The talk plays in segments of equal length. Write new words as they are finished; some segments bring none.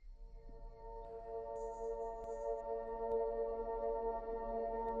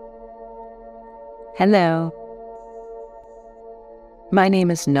Hello, my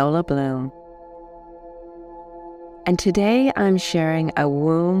name is Nola Bloom, and today I'm sharing a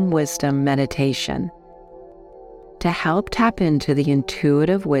womb wisdom meditation to help tap into the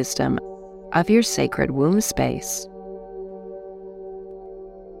intuitive wisdom of your sacred womb space.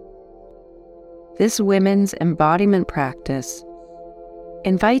 This women's embodiment practice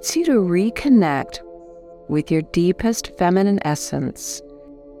invites you to reconnect with your deepest feminine essence,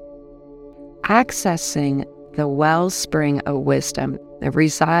 accessing the wellspring of wisdom that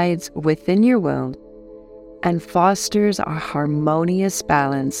resides within your womb and fosters a harmonious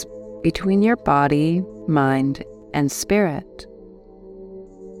balance between your body, mind, and spirit.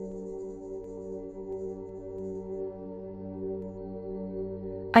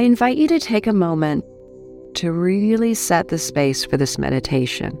 I invite you to take a moment to really set the space for this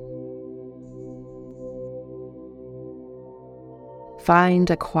meditation. Find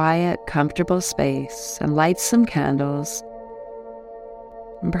a quiet, comfortable space and light some candles,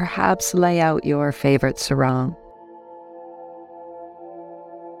 and perhaps lay out your favorite sarong.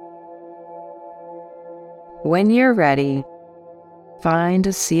 When you're ready, find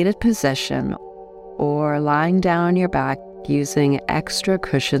a seated position or lying down on your back using extra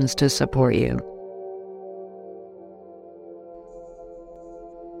cushions to support you.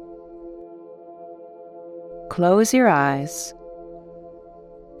 Close your eyes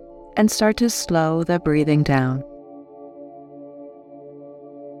and start to slow the breathing down.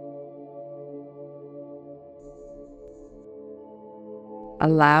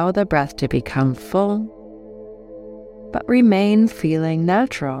 Allow the breath to become full, but remain feeling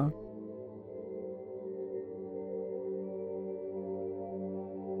natural.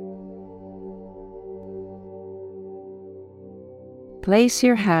 Place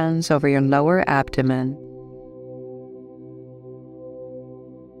your hands over your lower abdomen.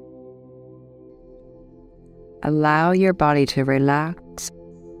 Allow your body to relax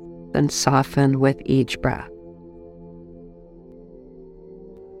and soften with each breath.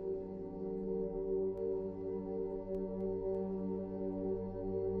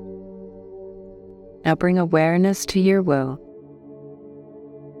 Now bring awareness to your womb,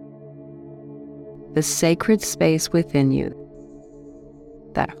 the sacred space within you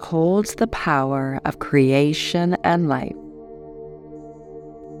that holds the power of creation and life.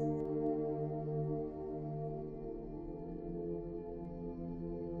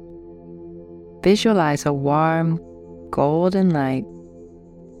 Visualize a warm, golden light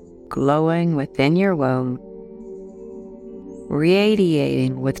glowing within your womb,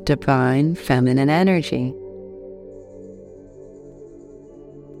 radiating with divine feminine energy.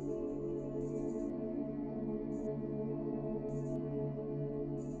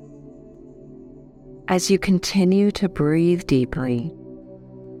 As you continue to breathe deeply,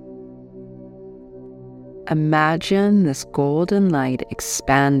 imagine this golden light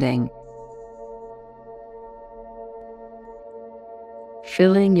expanding,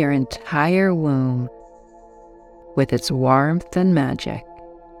 filling your entire womb with its warmth and magic.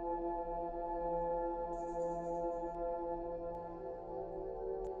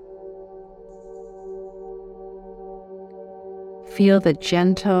 Feel the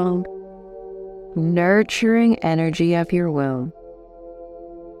gentle, nurturing energy of your womb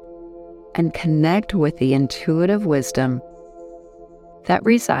and connect with the intuitive wisdom that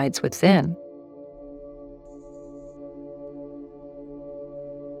resides within.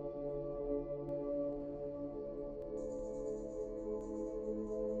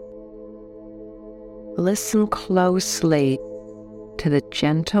 Listen closely to the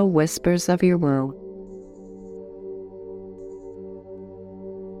gentle whispers of your womb.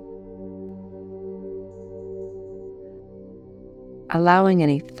 Allowing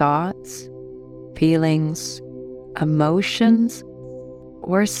any thoughts, feelings, emotions,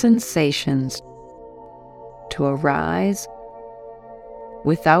 or sensations to arise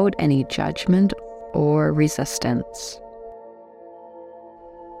without any judgment or resistance.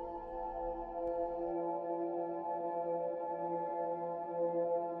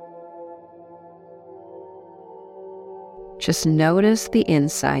 Just notice the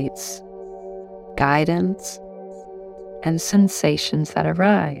insights, guidance, and sensations that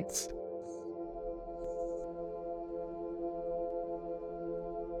arise.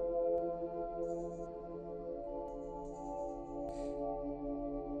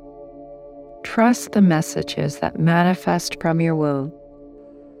 Trust the messages that manifest from your womb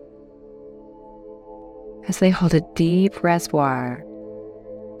as they hold a deep reservoir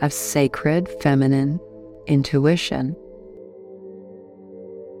of sacred feminine intuition.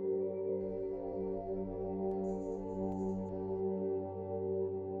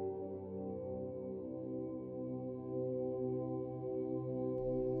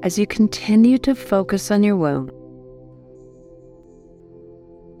 As you continue to focus on your womb,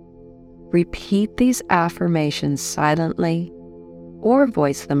 repeat these affirmations silently or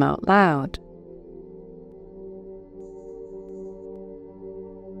voice them out loud.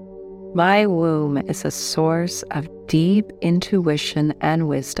 My womb is a source of deep intuition and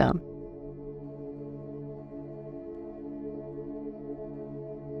wisdom.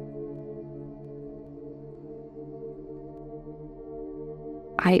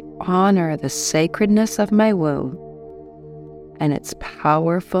 I honor the sacredness of my womb and its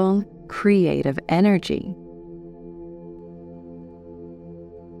powerful, creative energy.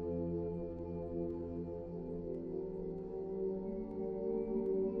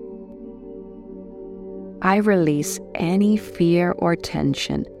 I release any fear or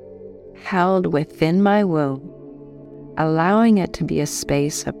tension held within my womb, allowing it to be a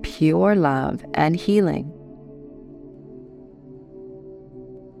space of pure love and healing.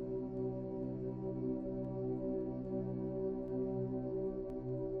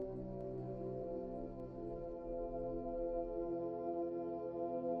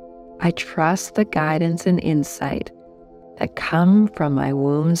 I trust the guidance and insight that come from my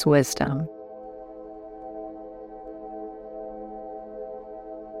womb's wisdom.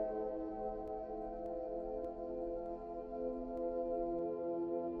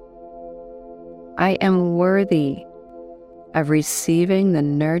 I am worthy of receiving the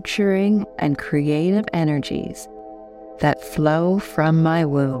nurturing and creative energies that flow from my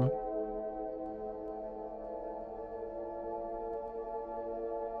womb.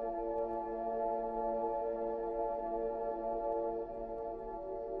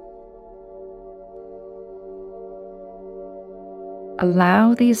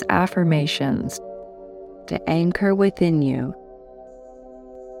 Allow these affirmations to anchor within you,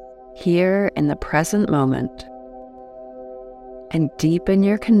 here in the present moment, and deepen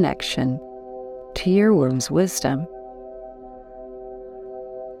your connection to your womb's wisdom.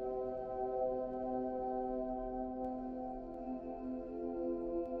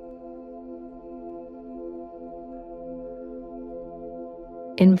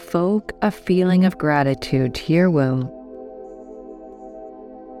 Invoke a feeling of gratitude to your womb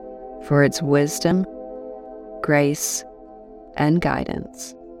for its wisdom, grace, and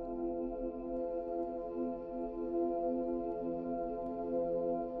guidance.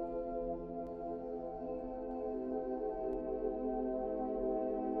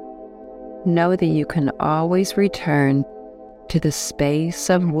 Know that you can always return to the space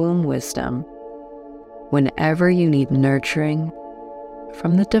of womb wisdom whenever you need nurturing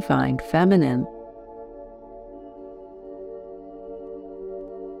from the divine feminine.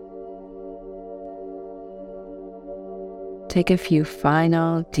 Take a few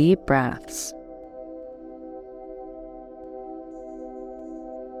final deep breaths.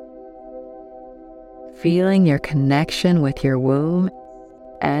 Feeling your connection with your womb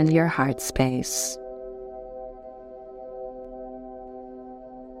and your heart space.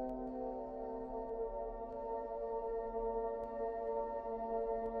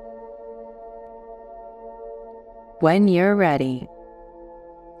 When you're ready,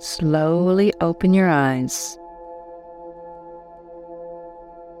 slowly open your eyes.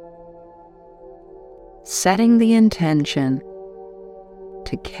 Setting the intention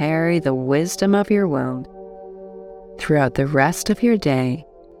to carry the wisdom of your womb throughout the rest of your day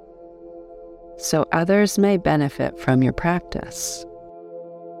so others may benefit from your practice.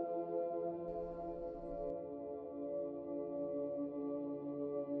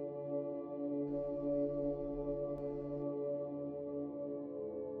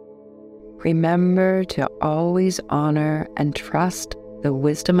 Remember to always honor and trust the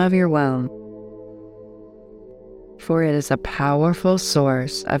wisdom of your womb, for it is a powerful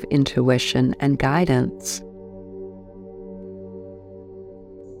source of intuition and guidance.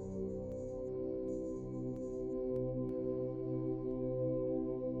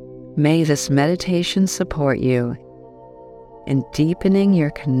 May this meditation support you in deepening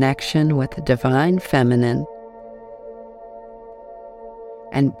your connection with the divine feminine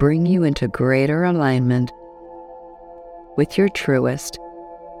and bring you into greater alignment with your truest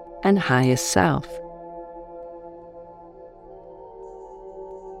and highest self.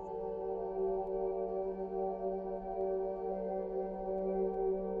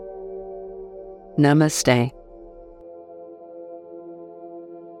 Namaste.